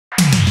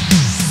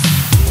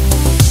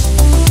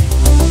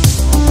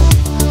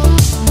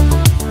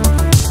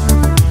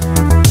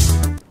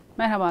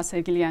Merhaba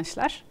sevgili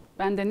gençler.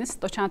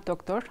 Bendeniz doçent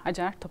doktor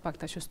Hacer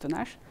Topaktaş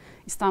Üstüner.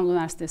 İstanbul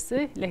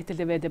Üniversitesi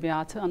lehdili ve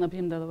Edebiyatı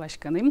Anabilim Dalı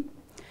Başkanıyım.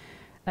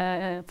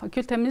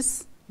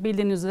 Fakültemiz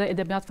bildiğiniz üzere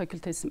Edebiyat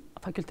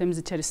fakültemiz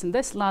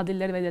içerisinde Sıla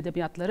Dilleri ve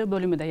Edebiyatları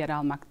bölümü de yer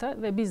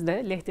almakta ve biz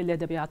de lehdili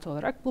edebiyatı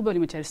olarak bu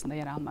bölüm içerisinde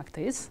yer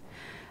almaktayız.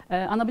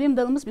 Anabilim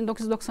dalımız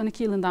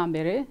 1992 yılından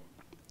beri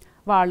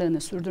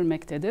varlığını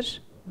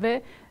sürdürmektedir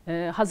ve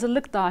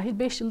hazırlık dahil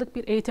 5 yıllık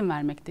bir eğitim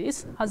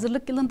vermekteyiz.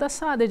 Hazırlık yılında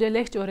sadece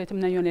lehçe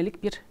öğretimine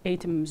yönelik bir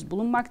eğitimimiz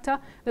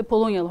bulunmakta ve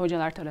Polonyalı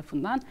hocalar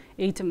tarafından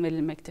eğitim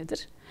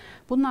verilmektedir.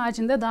 Bunun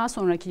haricinde daha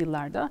sonraki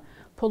yıllarda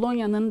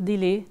Polonya'nın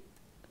dili,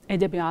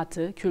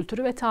 edebiyatı,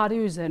 kültürü ve tarihi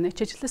üzerine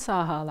çeşitli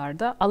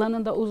sahalarda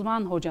alanında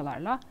uzman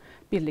hocalarla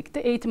birlikte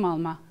eğitim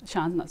alma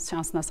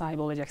şansına sahip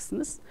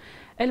olacaksınız.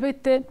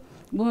 Elbette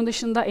bunun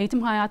dışında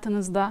eğitim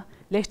hayatınızda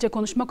lehçe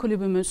konuşma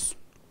kulübümüz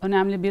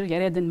önemli bir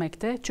yer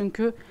edinmekte.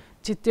 Çünkü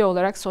ciddi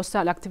olarak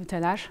sosyal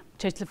aktiviteler,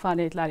 çeşitli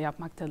faaliyetler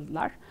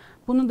yapmaktadırlar.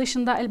 Bunun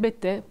dışında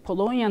elbette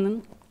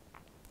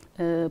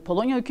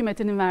Polonya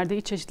hükümetinin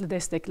verdiği çeşitli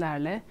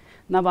desteklerle,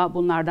 NAVA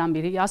bunlardan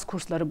biri, yaz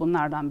kursları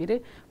bunlardan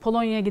biri,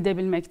 Polonya'ya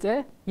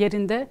gidebilmekte,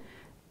 yerinde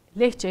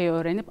lehçeyi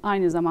öğrenip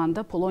aynı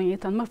zamanda Polonya'yı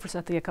tanıma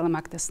fırsatı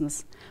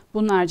yakalamaktasınız.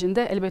 Bunun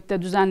haricinde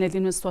elbette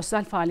düzenlediğimiz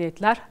sosyal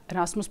faaliyetler,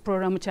 Erasmus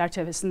programı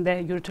çerçevesinde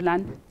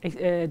yürütülen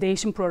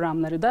değişim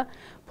programları da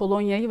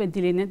Polonya'yı ve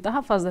dilini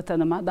daha fazla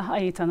tanıma, daha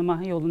iyi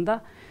tanıma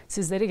yolunda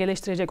sizleri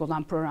geliştirecek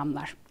olan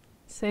programlar.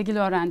 Sevgili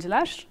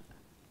öğrenciler,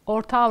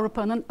 Orta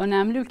Avrupa'nın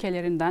önemli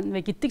ülkelerinden ve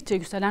gittikçe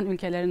yükselen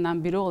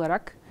ülkelerinden biri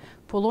olarak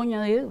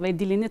Polonya'yı ve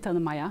dilini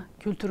tanımaya,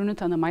 kültürünü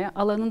tanımaya,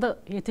 alanında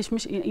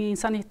yetişmiş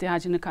insan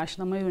ihtiyacını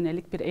karşılamaya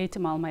yönelik bir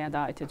eğitim almaya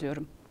davet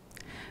ediyorum.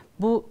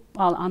 Bu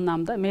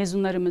anlamda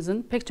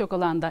mezunlarımızın pek çok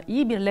alanda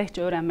iyi bir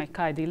lehçe öğrenmek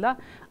kaydıyla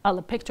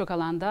pek çok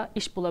alanda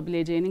iş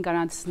bulabileceğinin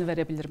garantisini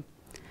verebilirim.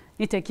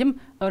 Nitekim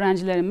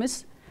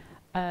öğrencilerimiz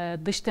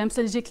dış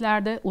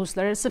temsilciliklerde,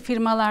 uluslararası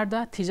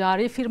firmalarda,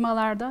 ticari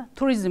firmalarda,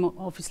 turizm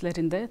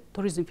ofislerinde,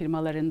 turizm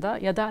firmalarında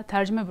ya da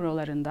tercüme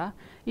bürolarında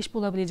iş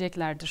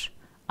bulabileceklerdir.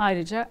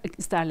 Ayrıca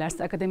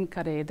isterlerse akademik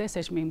kariyeyi de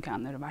seçme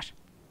imkanları var.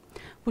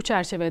 Bu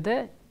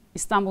çerçevede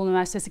İstanbul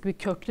Üniversitesi gibi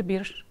köklü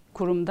bir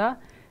kurumda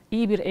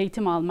iyi bir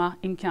eğitim alma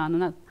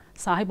imkanına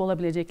sahip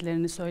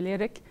olabileceklerini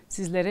söyleyerek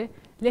sizleri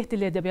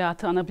lehdili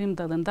edebiyatı anabilim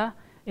dalında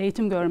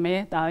eğitim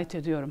görmeye davet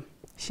ediyorum.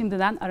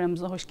 Şimdiden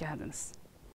aramıza hoş geldiniz.